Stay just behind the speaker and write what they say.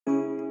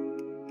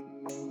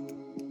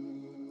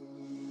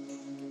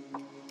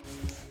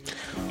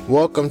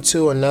Welcome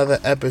to another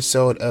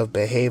episode of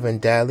Behaving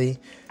Daily.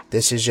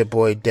 This is your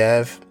boy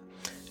Dev.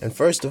 And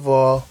first of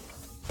all,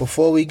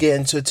 before we get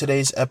into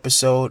today's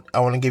episode,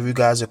 I want to give you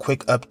guys a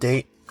quick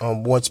update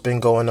on what's been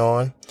going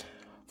on.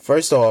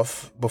 First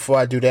off, before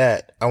I do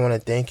that, I want to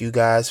thank you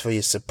guys for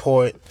your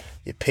support,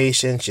 your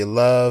patience, your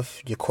love,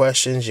 your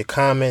questions, your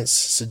comments,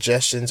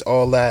 suggestions,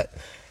 all that.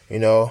 You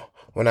know,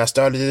 when I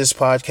started this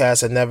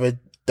podcast, I never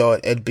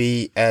thought it'd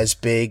be as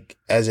big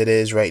as it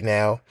is right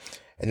now.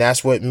 And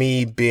that's what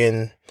me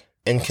being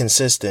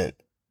inconsistent.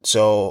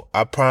 So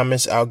I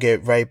promise I'll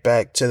get right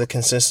back to the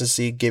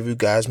consistency, give you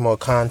guys more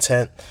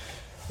content,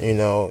 you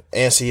know,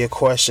 answer your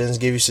questions,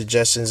 give you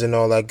suggestions and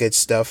all that good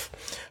stuff.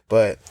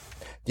 But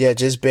yeah,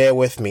 just bear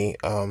with me.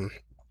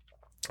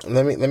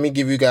 Let me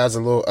give you guys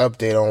a little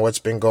update on what's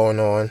been going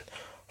on.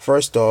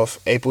 First off,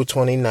 April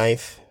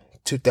 29th,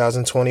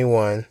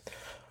 2021,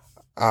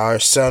 our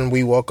son,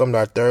 we welcomed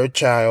our third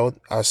child,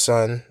 our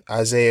son,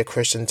 Isaiah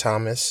Christian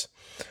Thomas.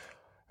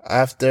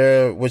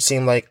 After what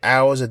seemed like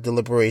hours of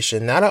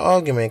deliberation, not an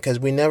argument, because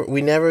we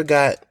never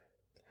got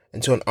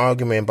into an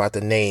argument about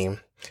the name.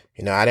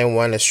 You know, I didn't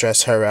want to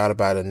stress her out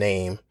about a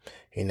name,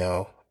 you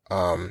know.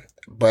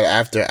 But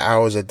after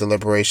hours of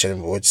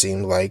deliberation, what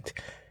seemed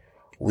like,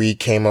 we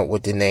came up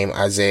with the name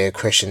Isaiah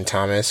Christian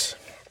Thomas.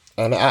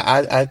 And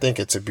I think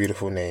it's a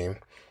beautiful name.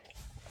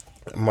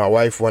 My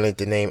wife wanted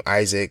the name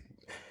Isaac,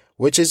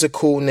 which is a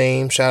cool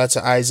name. Shout out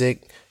to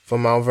Isaac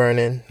from Mount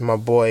Vernon, my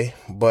boy.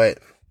 But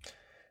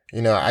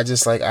you know, I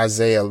just like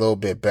Isaiah a little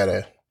bit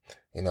better.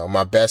 You know,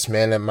 my best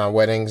man at my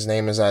wedding's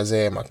name is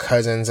Isaiah. My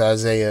cousin's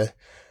Isaiah.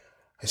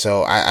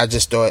 So I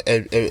just thought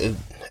it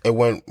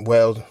went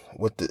well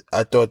with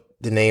I thought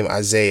the name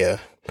Isaiah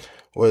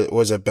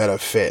was a better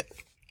fit.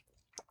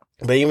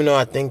 But even though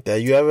I think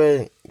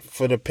that,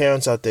 for the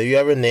parents out there, you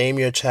ever name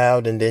your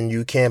child and then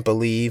you can't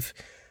believe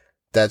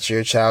that's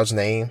your child's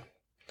name?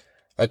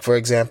 Like, for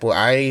example,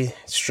 I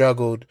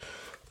struggled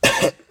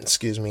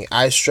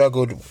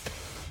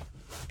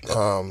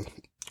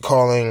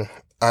calling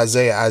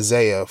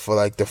Isaiah for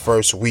like the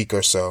first week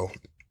or so.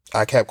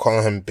 I kept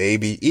calling him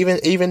baby.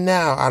 Even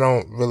now, I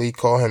don't really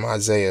call him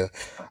Isaiah.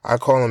 I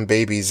call him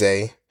Baby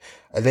Zay,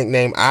 a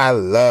nickname I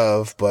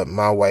love, but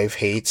my wife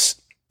hates.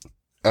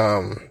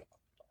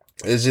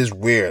 It's just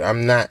weird.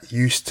 I'm not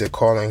used to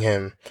calling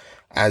him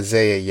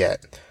Isaiah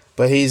yet,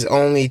 but he's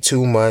only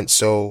 2 months,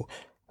 so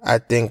I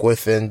think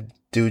within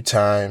due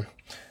time,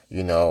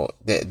 you know,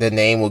 the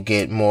name will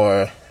get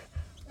more.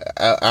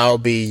 I'll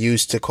be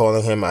used to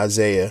calling him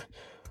Isaiah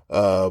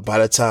by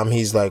the time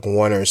he's like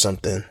 1 or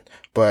something.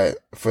 But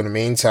for the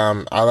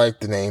meantime, I like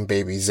the name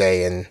Baby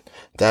Zay, and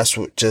that's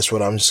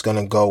what I'm just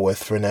gonna go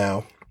with for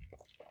now.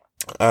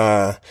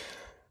 I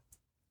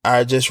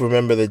just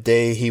remember the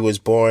day he was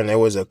born. It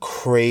was a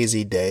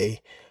crazy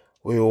day.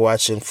 We were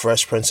watching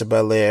Fresh Prince of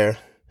Bel-Air,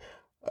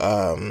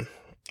 my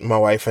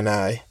wife and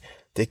I.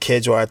 The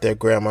kids were at their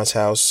grandma's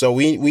house, so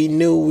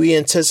we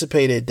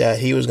anticipated that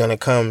he was gonna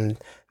come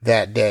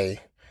that day.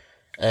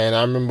 And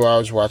I remember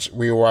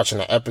we were watching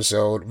an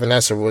episode.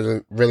 Vanessa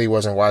really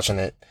wasn't watching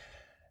it.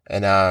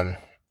 And,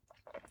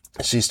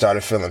 she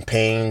started feeling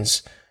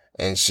pains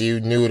and she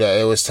knew that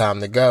it was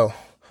time to go.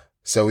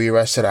 So we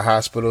rushed to the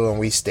hospital and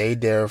we stayed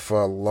there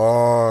for a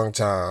long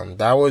time.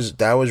 That was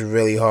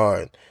really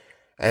hard.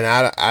 And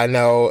I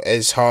know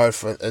it's harder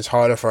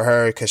for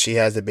her because she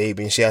has the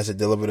baby and she has to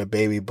deliver the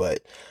baby.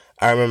 But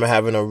I remember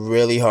having a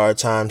really hard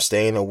time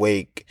staying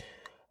awake.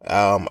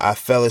 I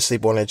fell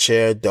asleep on a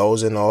chair,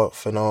 dozing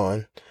off and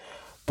on.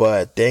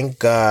 But thank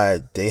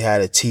God they had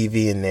a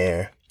TV in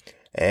there.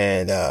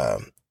 And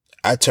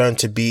I turned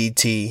to BET.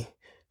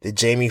 The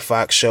Jamie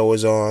Foxx show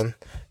was on.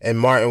 And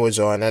Martin was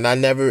on. And I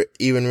never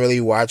even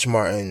really watched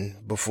Martin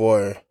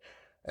before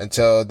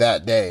until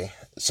that day.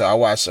 So I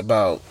watched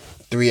about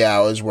 3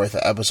 hours worth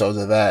of episodes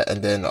of that.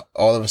 And then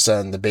all of a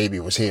sudden the baby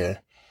was here.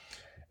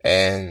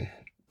 And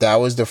that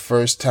was the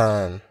first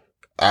time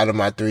out of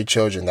my 3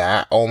 children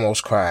that I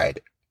almost cried.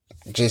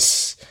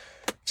 Just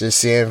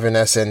seeing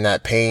Vanessa in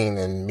that pain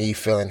and me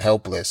feeling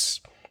helpless.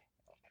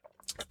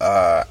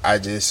 I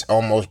just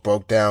almost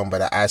broke down,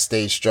 but I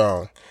stayed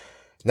strong.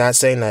 Not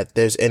saying that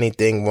there's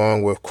anything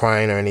wrong with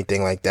crying or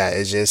anything like that.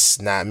 It's just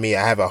not me.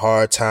 I have a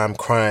hard time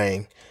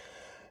crying.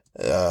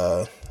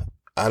 I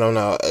don't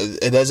know.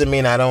 It doesn't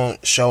mean I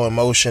don't show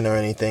emotion or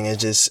anything.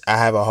 It's just I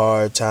have a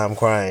hard time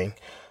crying.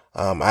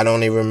 I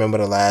don't even remember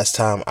the last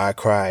time I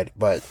cried.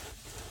 But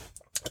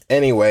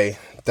anyway,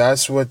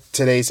 that's what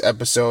today's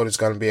episode is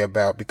going to be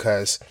about,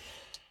 because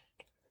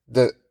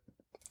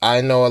I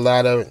know a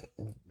lot of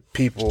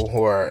people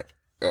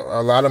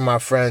a lot of my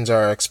friends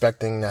are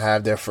expecting to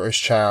have their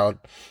first child.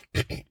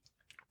 And,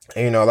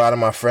 you know, a lot of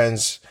my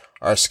friends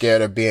are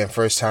scared of being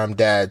first time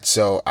dads.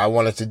 So I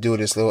wanted to do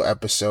this little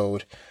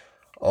episode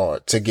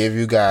to give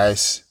you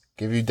dads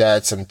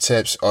some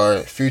tips, or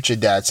future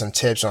dads some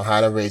tips on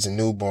how to raise a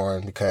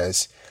newborn,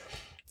 because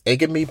it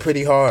can be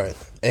pretty hard.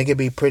 It can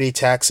be pretty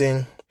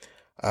taxing.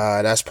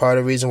 That's part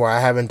of the reason why I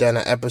haven't done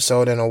an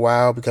episode in a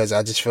while, because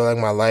I just feel like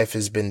my life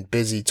has been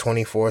busy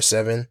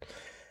 24/7.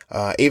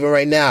 Even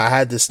right now, I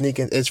had to sneak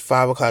in. It's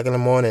 5 o'clock in the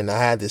morning. I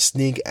had to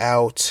sneak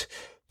out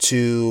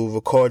to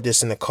record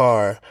this in the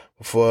car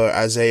before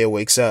Isaiah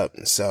wakes up.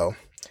 So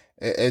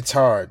it's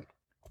hard.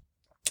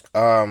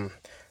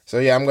 So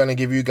yeah, I'm going to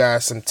give you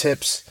guys some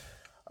tips.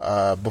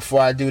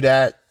 Before I do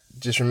that,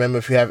 just remember,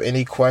 if you have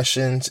any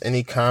questions,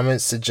 any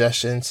comments,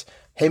 suggestions,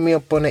 hit me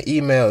up on the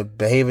email,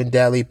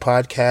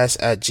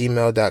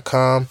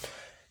 behavingdadlypodcast@gmail.com.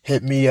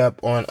 Hit me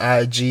up on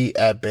IG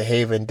at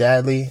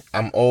behavingdadly.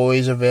 I'm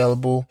always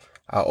available.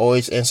 I'll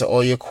always answer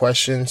all your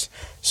questions.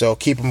 So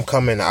keep them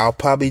coming. I'll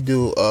probably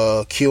do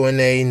a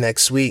Q&A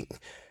next week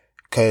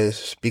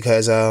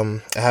because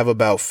I have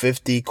about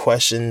 50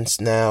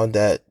 questions now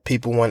that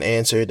people want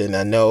answered, and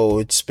I know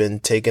it's been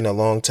taking a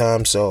long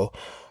time, so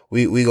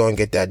we going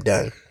to get that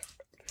done.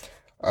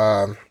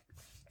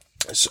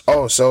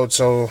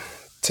 So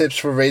tips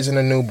for raising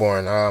a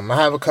newborn. I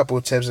have a couple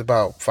of tips,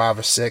 about 5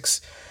 or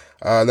 6.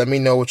 Let me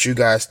know what you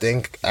guys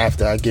think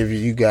after I give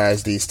you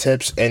guys these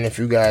tips. And if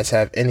you guys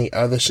have any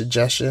other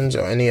suggestions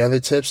or any other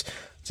tips,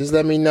 just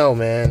let me know,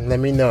 man. Let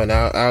me know, and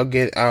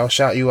I'll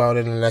shout you out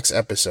in the next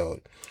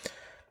episode.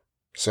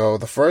 So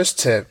the first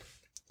tip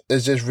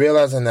is just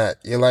realizing that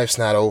your life's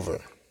not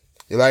over.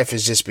 Your life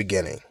is just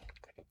beginning.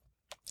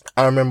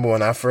 I remember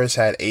when I first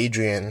had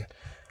Adrian.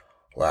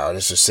 Wow,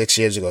 this was 6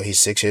 years ago. He's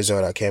 6 years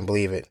old. I can't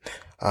believe it.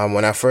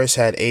 When I first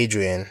had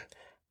Adrian,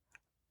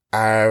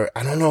 I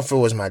don't know if it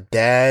was my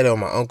dad or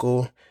my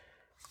uncle.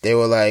 They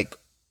were like,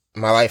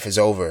 my life is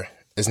over.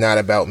 It's not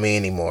about me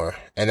anymore.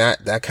 And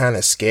that kind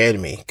of scared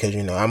me because,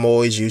 I'm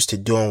always used to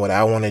doing what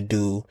I want to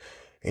do.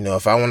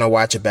 If I want to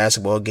watch a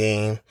basketball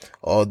game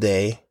all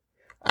day,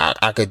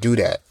 I could do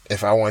that.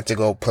 If I want to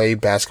go play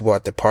basketball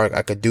at the park,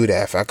 I could do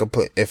that.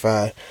 If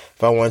I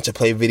wanted to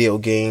play video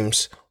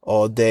games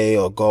all day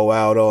or go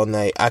out all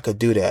night, I could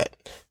do that.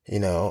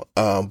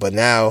 But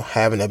now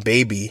having a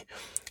baby,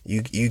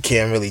 you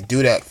can't really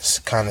do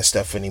that kind of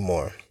stuff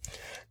anymore.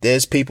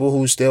 There's people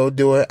who still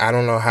do it. I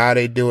don't know how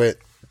they do it,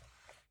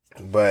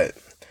 but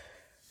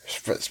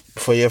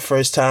for your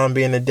first time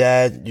being a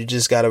dad, you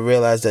just got to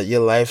realize that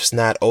your life's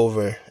not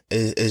over.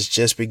 It's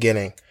just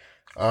beginning.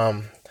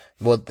 Well,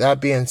 that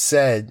being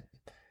said,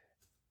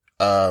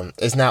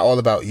 it's not all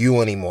about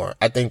you anymore.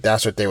 I think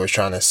that's what they were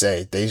trying to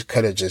say. They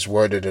could have just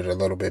worded it a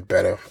little bit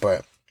better,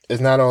 but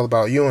it's not all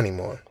about you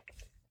anymore.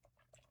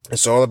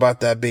 It's all about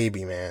that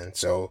baby, man.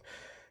 So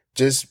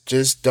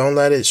just don't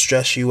let it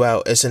stress you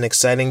out. It's an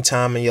exciting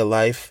time in your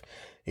life.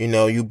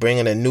 You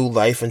bringing a new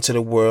life into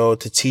the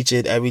world to teach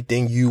it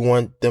everything you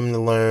want them to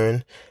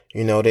learn.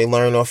 They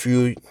learn off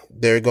you.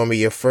 They're going to be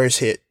your first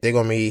hit. You're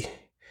going to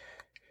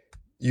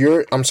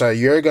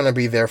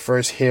be their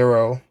first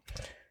hero.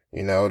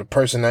 The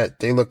person that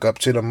they look up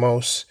to the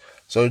most.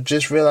 So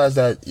just realize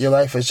that your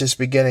life is just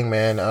beginning,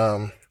 man.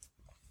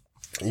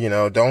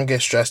 Don't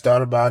get stressed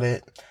out about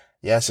it.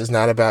 Yes, it's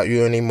not about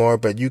you anymore,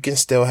 but you can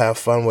still have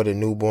fun with a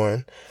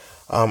newborn.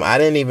 I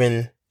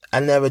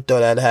never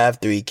thought I'd have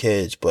 3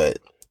 kids, but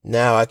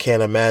now I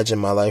can't imagine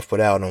my life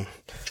without them.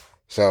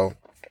 So,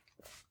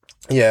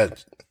 yeah,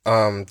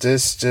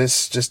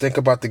 just think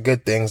about the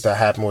good things that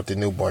happen with the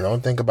newborn.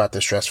 Don't think about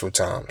the stressful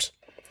times.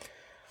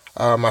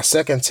 My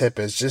second tip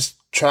is just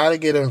try to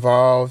get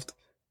involved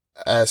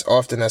as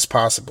often as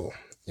possible.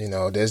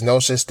 There's no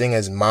such thing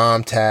as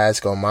mom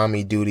task or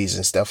mommy duties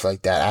and stuff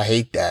like that. I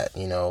hate that.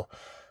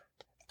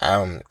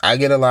 I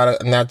get a lot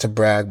of, not to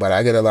brag, but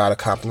I get a lot of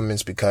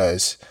compliments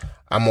because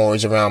I'm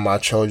always around my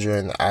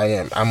children.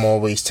 I'm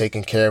always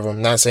taking care of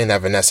them. Not saying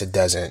that Vanessa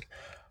doesn't,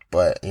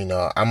 but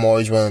I'm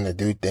always willing to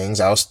do things.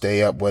 I'll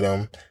stay up with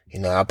them.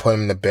 I'll put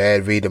them to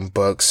bed, read them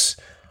books.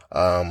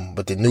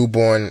 But the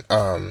newborn,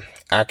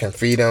 I can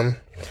feed them.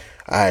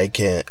 I'll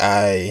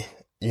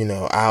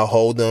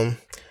hold them.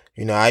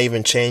 I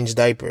even change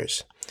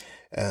diapers.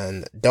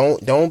 And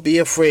don't be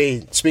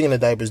afraid. Speaking of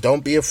diapers,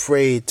 don't be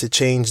afraid to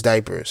change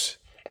diapers.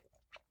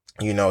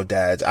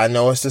 Dads, I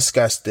know it's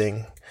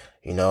disgusting,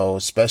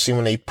 especially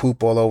when they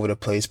poop all over the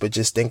place, but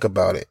just think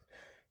about it.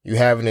 You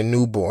having a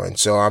newborn,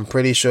 so I'm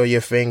pretty sure your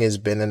finger's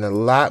been in a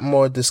lot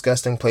more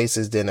disgusting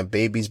places than a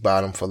baby's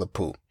bottom full of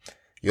poop.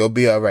 You'll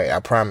be all right, I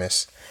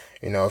promise.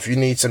 If you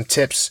need some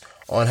tips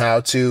on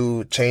how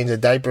to change a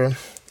diaper,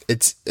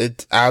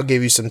 I'll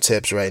give you some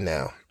tips right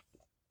now.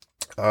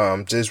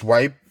 Just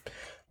wipe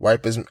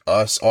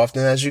as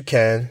often as you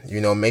can.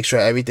 Make sure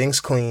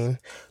everything's clean.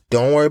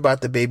 Don't worry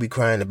about the baby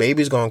crying. The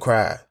baby's gonna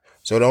cry.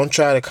 So don't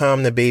try to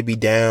calm the baby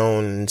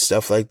down and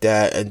stuff like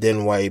that and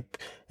then wipe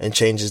and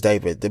change his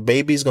diaper. The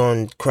baby's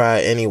gonna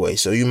cry anyway,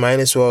 so you might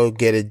as well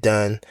get it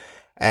done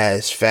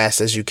as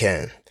fast as you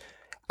can.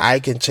 I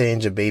can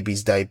change a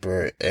baby's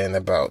diaper in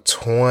about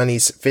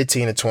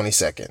 15 to 20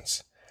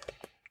 seconds.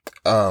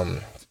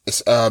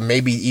 It's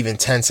maybe even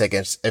 10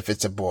 seconds if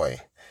it's a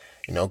boy.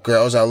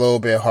 Girls are a little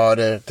bit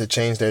harder to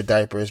change their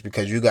diapers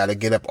because you got to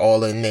get up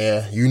all in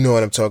there. You know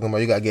what I'm talking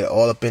about. You got to get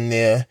all up in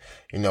there,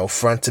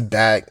 front to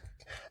back.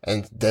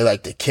 And they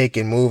like to kick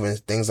and move and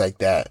things like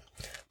that.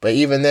 But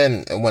even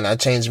then, when I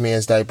changed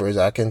Mia's diapers,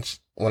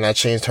 when I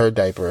changed her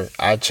diaper,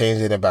 I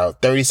changed it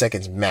about 30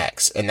 seconds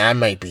max. And that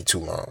might be too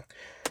long.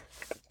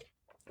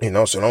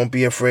 So don't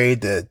be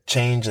afraid to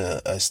change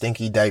a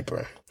stinky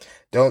diaper.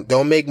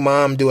 Don't make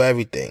mom do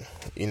everything,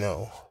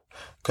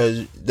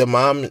 cause the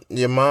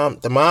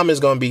mom is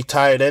gonna be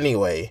tired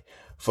anyway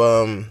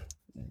from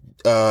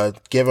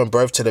giving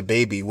birth to the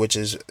baby, which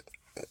is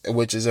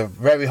a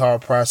very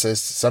hard process,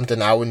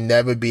 something I would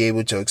never be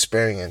able to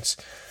experience.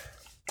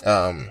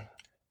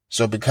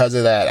 So because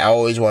of that, I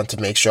always want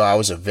to make sure I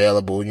was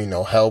available,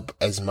 help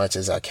as much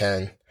as I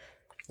can,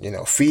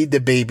 feed the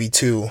baby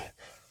too.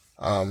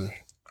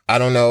 I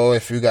don't know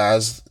if you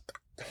guys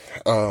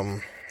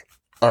are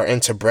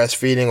into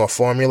breastfeeding or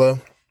formula.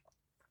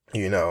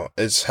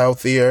 It's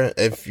healthier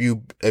if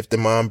the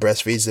mom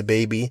breastfeeds the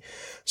baby.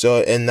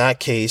 So in that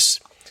case,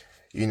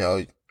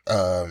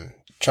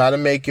 try to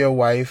make your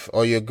wife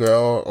or your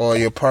girl or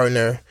your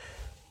partner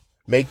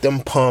make them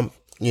pump,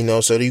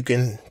 so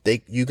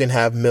that you can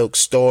have milk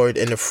stored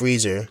in the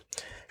freezer.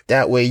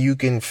 That way you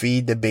can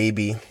feed the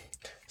baby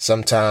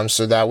sometimes,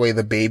 so that way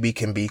the baby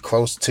can be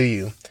close to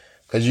you.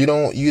 Cause you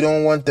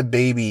don't want the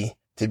baby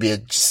to be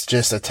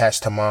just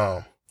attached to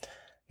mom.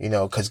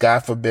 Cause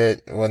God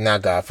forbid,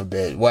 not God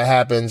forbid, what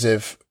happens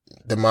if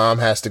the mom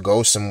has to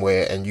go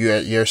somewhere and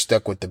you're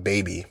stuck with the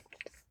baby?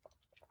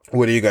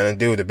 What are you going to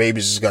do? The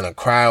baby's just going to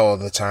cry all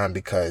the time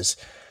because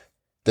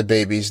the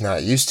baby's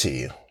not used to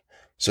you.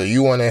 So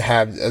you want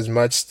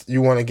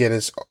to get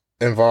as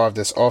involved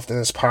as often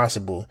as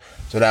possible.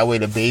 So that way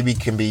the baby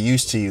can be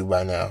used to you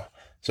by now.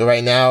 So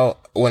right now,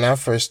 when I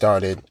first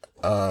started,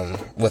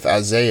 with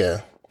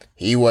Isaiah,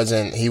 he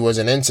wasn't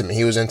into me.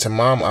 He was into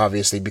mom,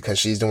 obviously, because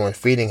she's the one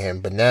feeding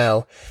him. But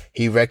now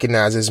he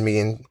recognizes me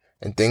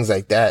and things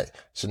like that.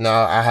 So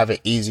now I have an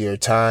easier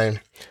time.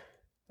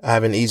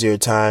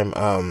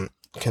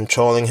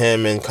 Controlling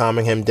him and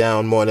calming him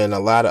down more than a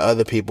lot of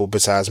other people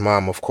besides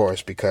mom, of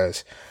course,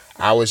 because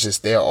I was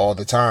just there all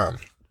the time.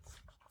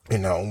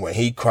 When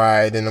he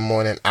cried in the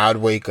morning, I'd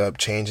wake up,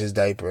 change his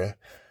diaper,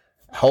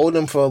 hold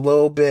him for a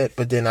little bit,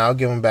 but then I'll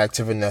give him back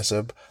to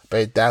Vanessa.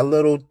 But that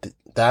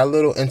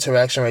little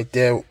interaction right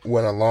there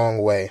went a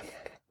long way.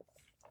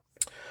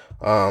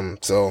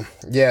 So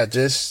yeah,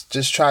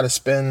 just try to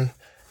spend.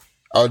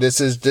 Oh, this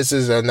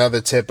is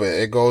another tip.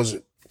 It goes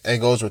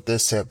with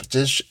this tip.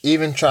 Just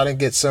even try to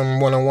get some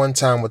one-on-one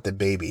time with the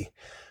baby.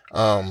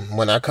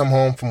 When I come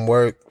home from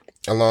work,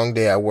 a long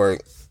day at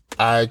work,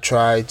 I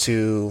try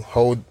to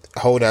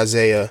hold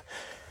Isaiah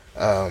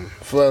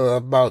for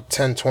about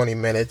 10-20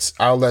 minutes.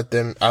 I'll let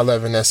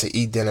Vanessa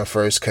eat dinner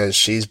first because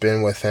she's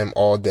been with him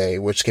all day,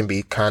 which can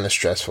be kind of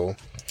stressful.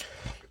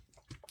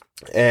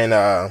 And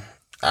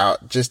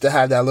just to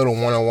have that little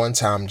one-on-one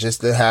time,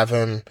 just to have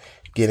him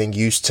getting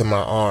used to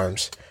my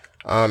arms.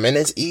 And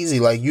it's easy.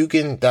 Like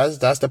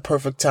that's the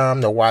perfect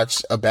time to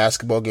watch a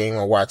basketball game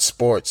or watch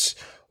sports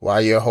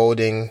while you're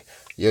holding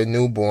your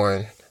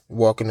newborn,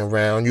 walking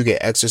around. You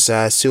get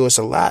exercise too. It's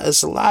a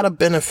lot of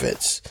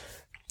benefits.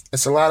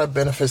 It's a lot of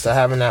benefits to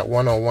having that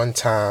one-on-one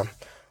time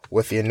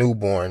with your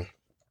newborn.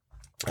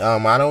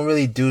 I don't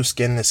really do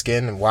skin to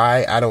skin.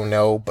 Why? I don't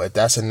know, but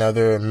that's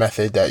another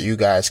method that you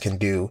guys can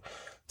do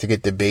to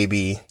get the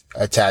baby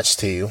attached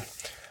to you.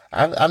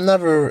 I've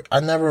never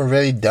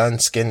really done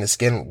skin to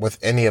skin with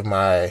any of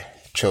my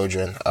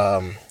children.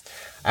 I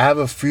have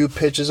a few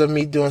pictures of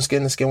me doing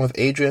skin to skin with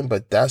Adrian,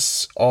 but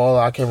that's all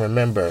I can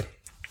remember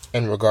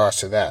in regards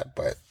to that.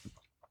 But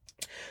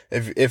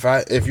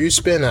if you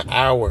spend an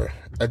hour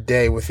a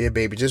day with your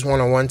baby, just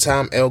one-on-one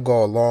time, it'll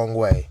go a long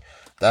way.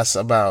 That's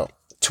about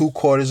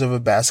 2/4 of a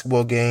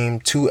basketball game,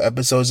 2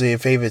 episodes of your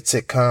favorite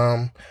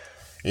sitcom.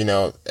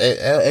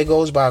 It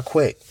goes by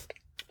quick.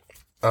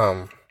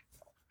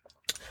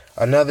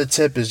 Another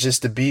tip is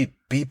just to be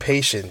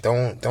patient.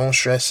 Don't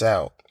stress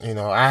out.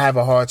 I have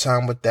a hard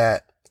time with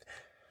that,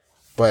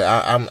 but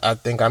I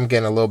think I'm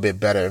getting a little bit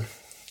better.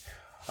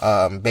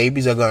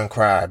 Babies are gonna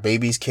cry.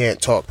 Babies can't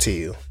talk to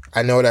you.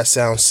 I know that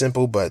sounds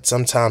simple, but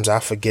sometimes I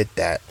forget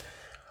that.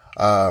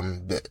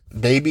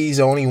 Babies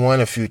only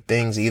want a few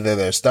things. Either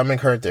their stomach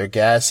hurt, they're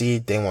gassy,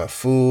 they want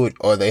food,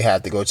 or they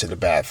have to go to the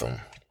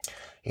bathroom.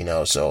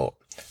 So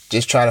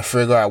just try to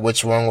figure out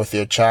what's wrong with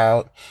your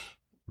child,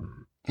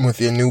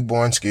 with your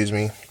newborn, excuse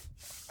me.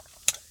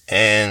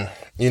 And,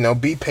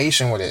 be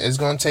patient with it. It's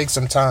going to take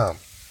some time.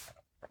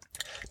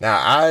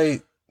 Now,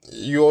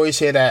 you always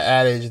hear that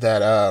adage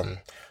that,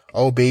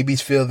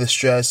 babies feel the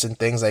stress and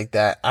things like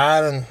that. I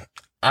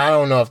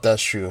don't know if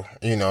that's true.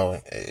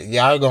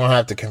 Y'all gonna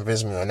have to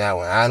convince me on that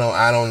one. I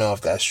don't know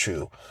if that's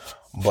true.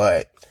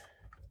 But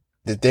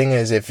the thing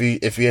is, if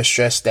you're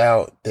stressed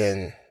out,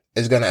 then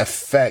it's gonna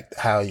affect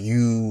how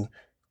you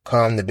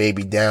calm the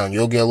baby down.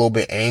 You'll get a little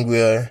bit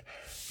angrier.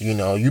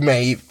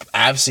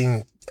 I've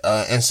seen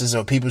instances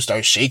of people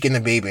start shaking the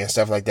baby and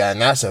stuff like that,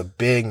 and that's a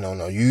big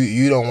no-no.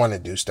 You don't want to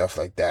do stuff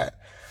like that.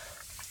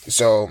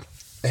 So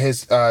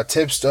his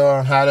tips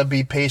on how to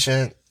be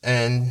patient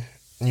and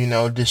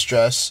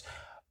distress.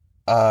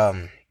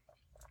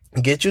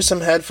 Get you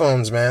some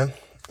headphones, man.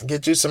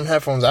 Get you some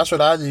headphones. That's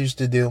what I used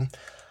to do.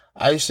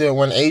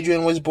 When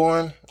Adrian was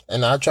born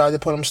and I tried to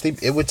put him to sleep,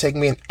 it would take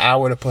me an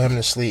hour to put him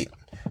to sleep.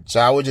 So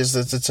I would just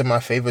listen to my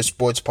favorite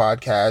sports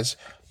podcast,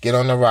 get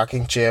on the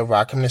rocking chair,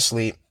 rock him to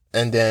sleep,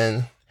 and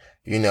then,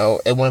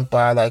 it went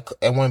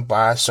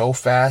by so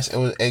fast.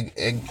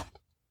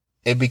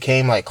 It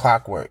became like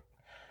clockwork.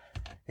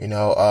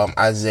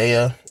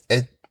 Isaiah,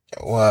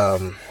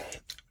 um,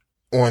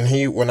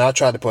 when I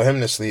tried to put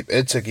him to sleep,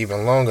 it took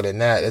even longer than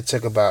that. It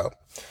took about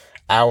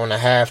hour and a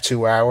half,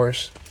 2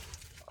 hours.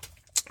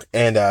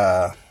 And,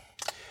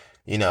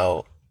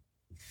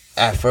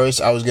 at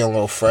first I was getting a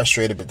little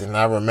frustrated, but then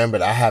I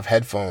remembered I have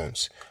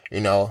headphones,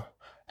 and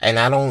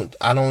I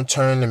don't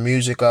turn the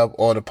music up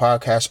or the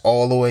podcast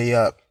all the way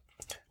up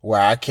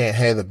where I can't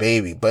hear the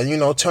baby, but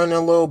turn it a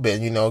little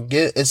bit,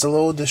 it's a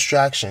little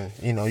distraction.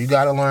 You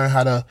got to learn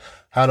how to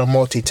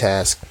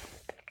multitask.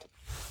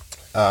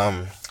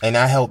 And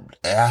I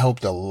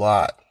helped a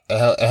lot.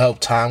 It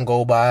helped time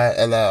go by.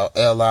 It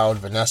allowed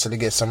Vanessa to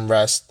get some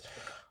rest.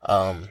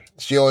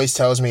 She always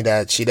tells me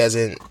that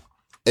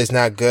it's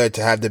not good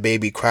to have the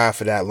baby cry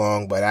for that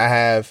long, but I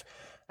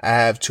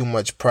have too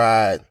much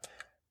pride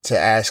to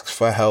ask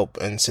for help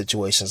in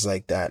situations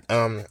like that.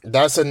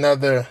 That's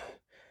another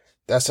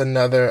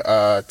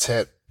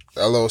tip,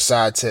 a little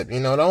side tip.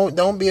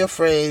 Don't be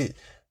afraid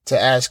to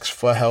ask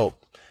for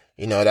help.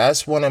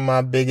 That's one of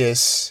my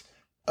biggest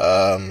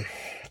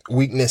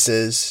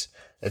weaknesses,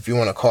 if you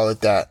want to call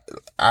it that.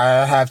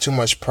 I have too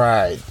much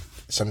pride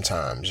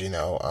sometimes. If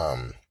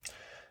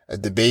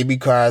the baby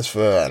cries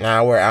for an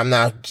hour, I'm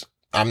not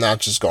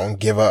just gonna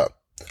give up.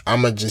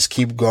 I'm gonna just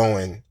keep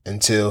going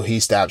until he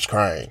stops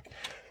crying.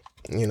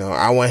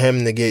 I want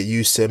him to get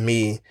used to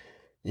me,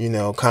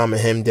 calming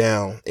him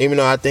down. Even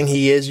though I think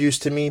he is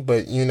used to me,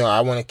 but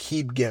I want to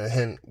keep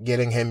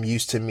getting him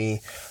used to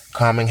me,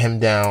 calming him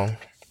down.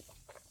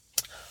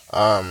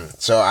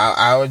 So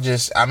I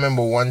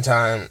remember one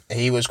time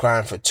he was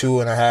crying for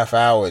 2.5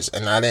 hours,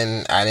 and I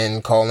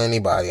didn't call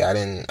anybody. I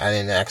didn't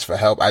ask for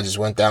help. I just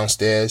went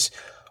downstairs,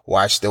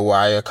 watched The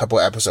Wire, a couple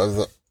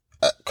episodes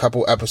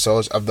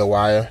of The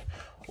Wire,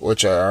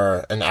 which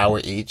are an hour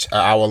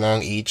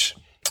long each.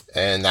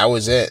 And that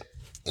was it.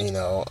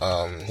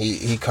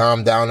 He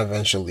calmed down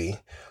eventually,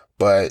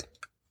 but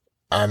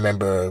I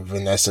remember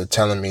Vanessa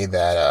telling me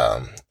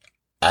that,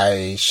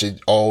 I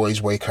should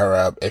always wake her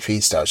up if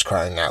he starts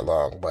crying that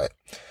long. But,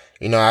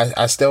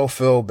 I still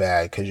feel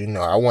bad because,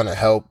 I want to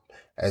help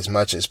as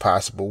much as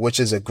possible, which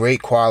is a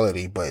great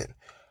quality, but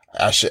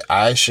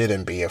I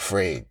shouldn't be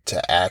afraid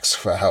to ask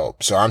for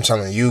help. So I'm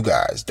telling you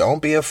guys,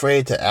 don't be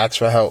afraid to ask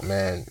for help,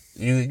 man.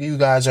 You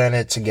guys are in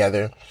it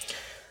together.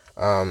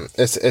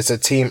 It's a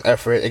team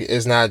effort.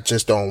 It's not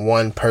just on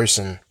one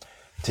person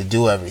to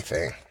do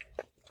everything.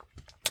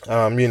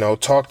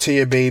 Talk to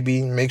your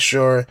baby. Make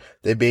sure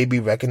the baby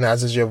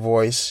recognizes your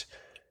voice.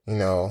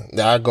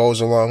 That goes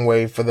a long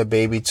way for the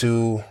baby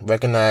to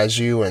recognize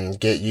you and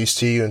get used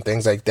to you and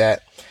things like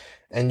that.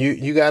 And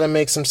you gotta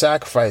make some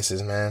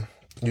sacrifices, man.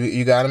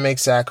 You gotta make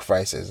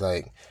sacrifices.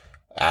 Like,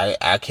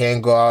 I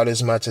can't go out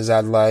as much as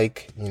I'd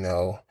like,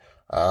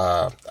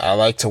 I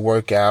like to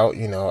work out,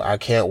 I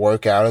can't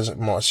work out as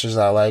much as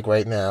I like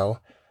right now.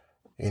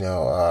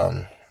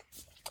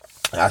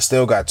 I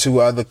still got 2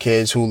 other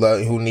kids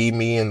who need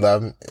me and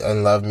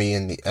love me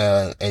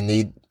and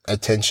need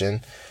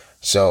attention.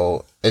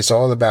 So it's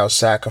all about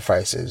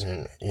sacrifices,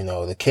 and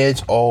the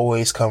kids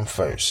always come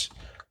first.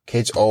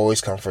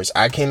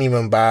 I can't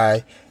even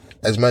buy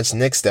as much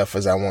Nick stuff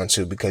as I want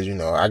to because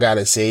I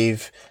gotta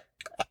save.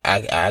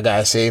 I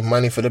gotta save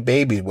money for the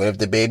baby. What if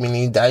the baby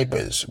need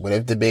diapers? What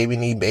if the baby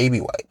need baby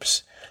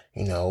wipes?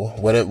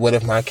 What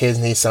if my kids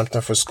need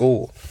something for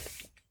school?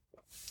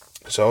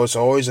 So it's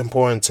always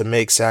important to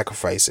make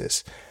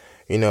sacrifices.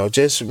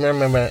 Just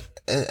remember,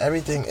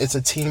 everything, it's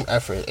a team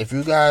effort. If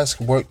you guys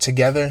work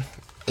together,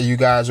 you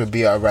guys will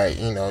be all right.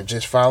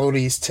 Just follow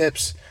these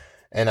tips,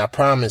 and I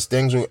promise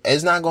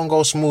it's not going to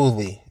go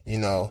smoothly.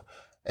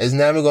 It's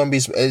never going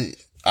to be,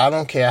 I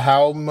don't care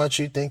how much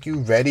you think you're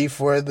ready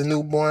for the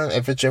newborn.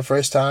 If it's your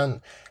first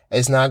time,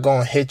 it's not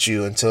going to hit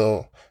you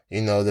until,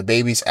 the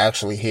baby's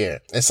actually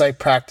here. It's like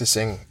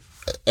practicing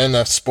in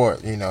a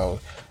sport.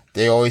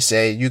 They always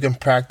say you can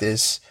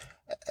practice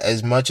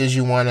as much as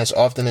you want, as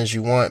often as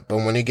you want, but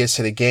when it gets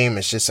to the game,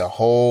 it's just a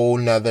whole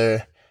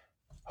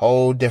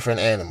different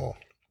animal.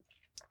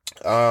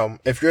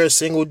 If you're a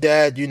single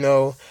dad,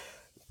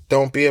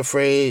 don't be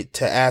afraid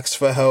to ask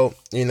for help.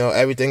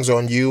 Everything's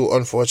on you,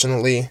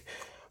 unfortunately.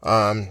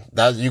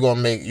 That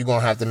you're gonna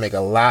have to make a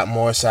lot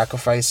more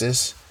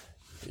sacrifices,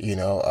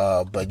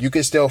 but you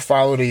can still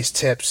follow these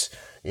tips.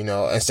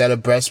 Instead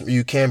of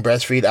you can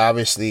breastfeed,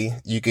 obviously.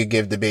 You could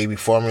give the baby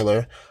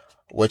formula,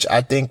 which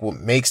I think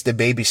makes the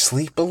baby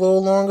sleep a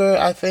little longer,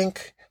 I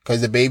think,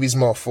 because the baby's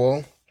more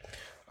full.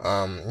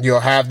 You'll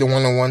have the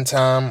one-on-one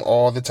time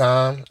all the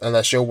time,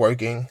 unless you're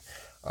working.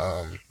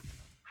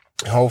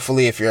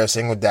 Hopefully, if you're a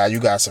single dad, you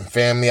got some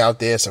family out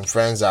there, some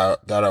friends that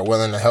are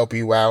willing to help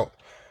you out.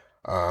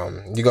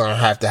 You're going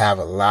to have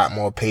a lot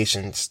more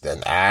patience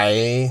than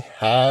I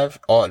have,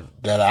 or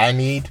that I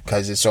need,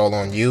 because it's all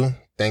on you.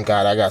 Thank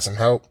God I got some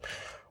help.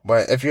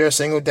 But if you're a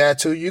single dad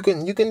too, you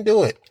can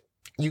do it.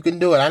 You can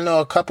do it. I know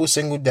a couple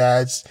single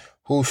dads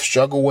who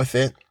struggle with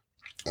it.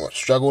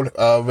 struggled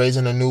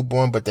raising a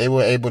newborn, but they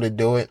were able to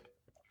do it.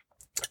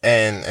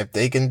 And if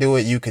they can do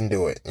it, you can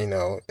do it.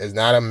 It's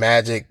not a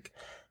magic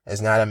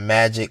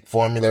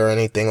formula or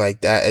anything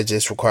like that. It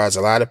just requires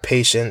a lot of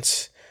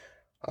patience,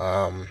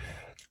 a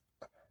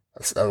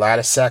lot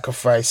of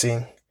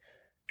sacrificing,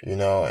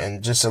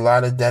 and just a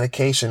lot of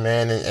dedication,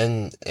 man.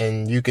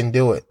 And you can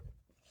do it.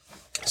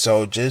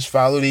 So just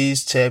follow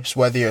these tips,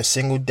 whether you're a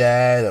single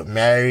dad or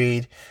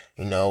married,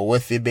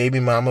 with your baby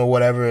mama or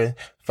whatever.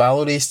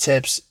 Follow these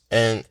tips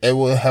and it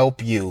will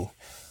help you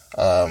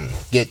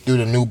get through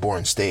the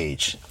newborn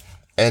stage.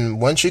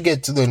 And once you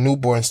get to the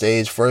newborn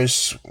stage,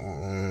 first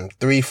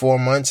 3-4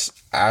 months,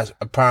 I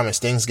promise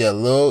things get a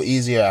little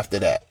easier after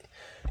that.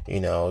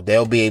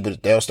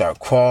 They'll start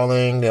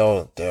crawling,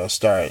 they'll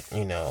start,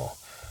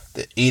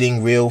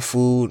 eating real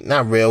food,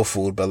 not real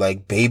food, but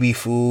like baby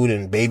food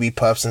and baby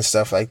pups and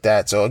stuff like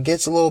that. So it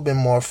gets a little bit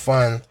more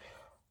fun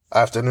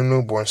after the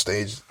newborn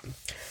stage.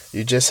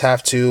 You just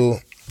have to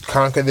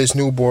conquer this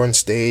newborn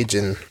stage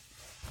and,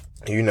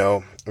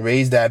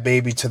 raise that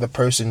baby to the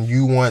person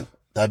you want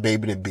that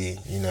baby to be,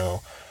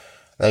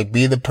 like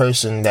be the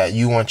person that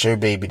you want your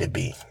baby to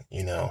be,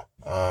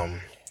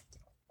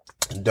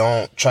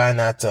 don't try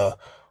not to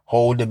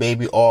hold the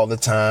baby all the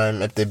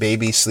time. If the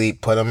baby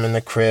sleep, put them in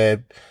the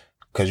crib,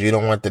 because you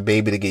don't want the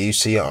baby to get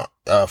used to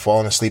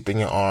falling asleep in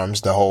your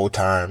arms the whole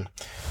time.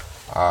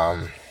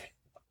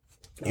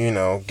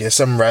 Get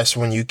some rest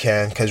when you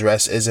can, because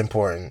rest is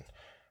important.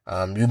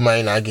 You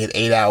might not get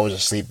 8 hours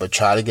of sleep, but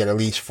try to get at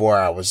least 4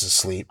 hours of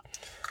sleep.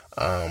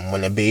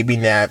 When the baby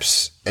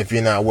naps, if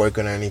you're not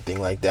working or anything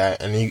like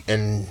that, and you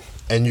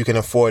can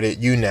afford it,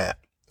 you nap.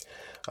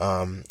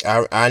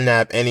 I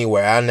nap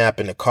anywhere. I nap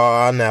in the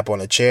car. I nap on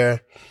a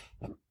chair.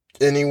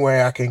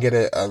 Anywhere I can get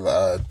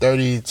a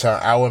 30 to an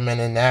hour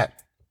minute nap,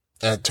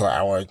 to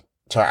an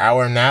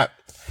hour nap.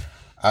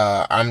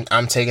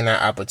 I'm taking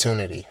that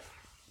opportunity.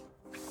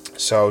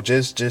 So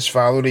just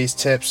follow these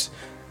tips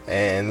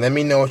and let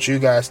me know what you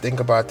guys think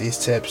about these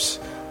tips.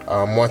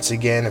 Once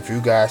again, if you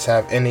guys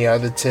have any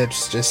other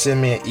tips, just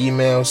send me an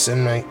email,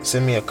 send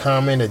me a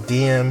comment, a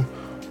DM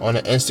on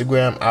the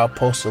Instagram. I'll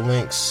post the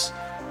links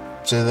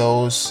to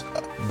those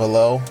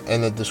below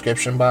in the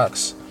description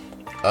box.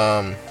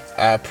 I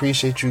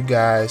appreciate you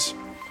guys.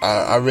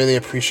 I really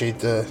appreciate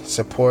the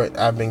support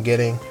I've been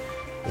getting.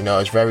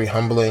 It's very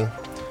humbling.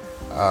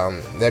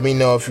 Let me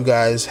know if you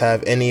guys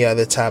have any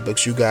other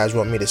topics you guys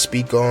want me to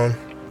speak on.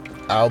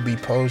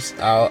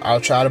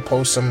 I'll try to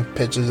post some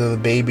pictures of the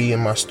baby in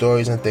my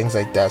stories and things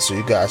like that, so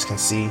you guys can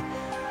see.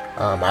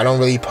 I don't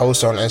really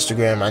post on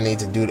Instagram. I need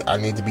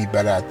to be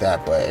better at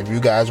that. But if you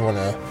guys want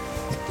to,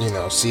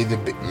 see the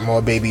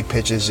more baby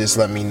pictures, just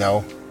let me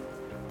know.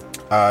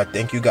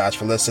 Thank you guys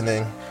for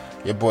listening.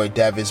 Your boy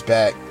Dev is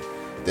back.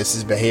 This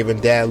is Behaving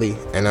Dadly,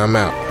 and I'm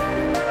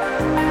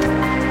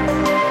out.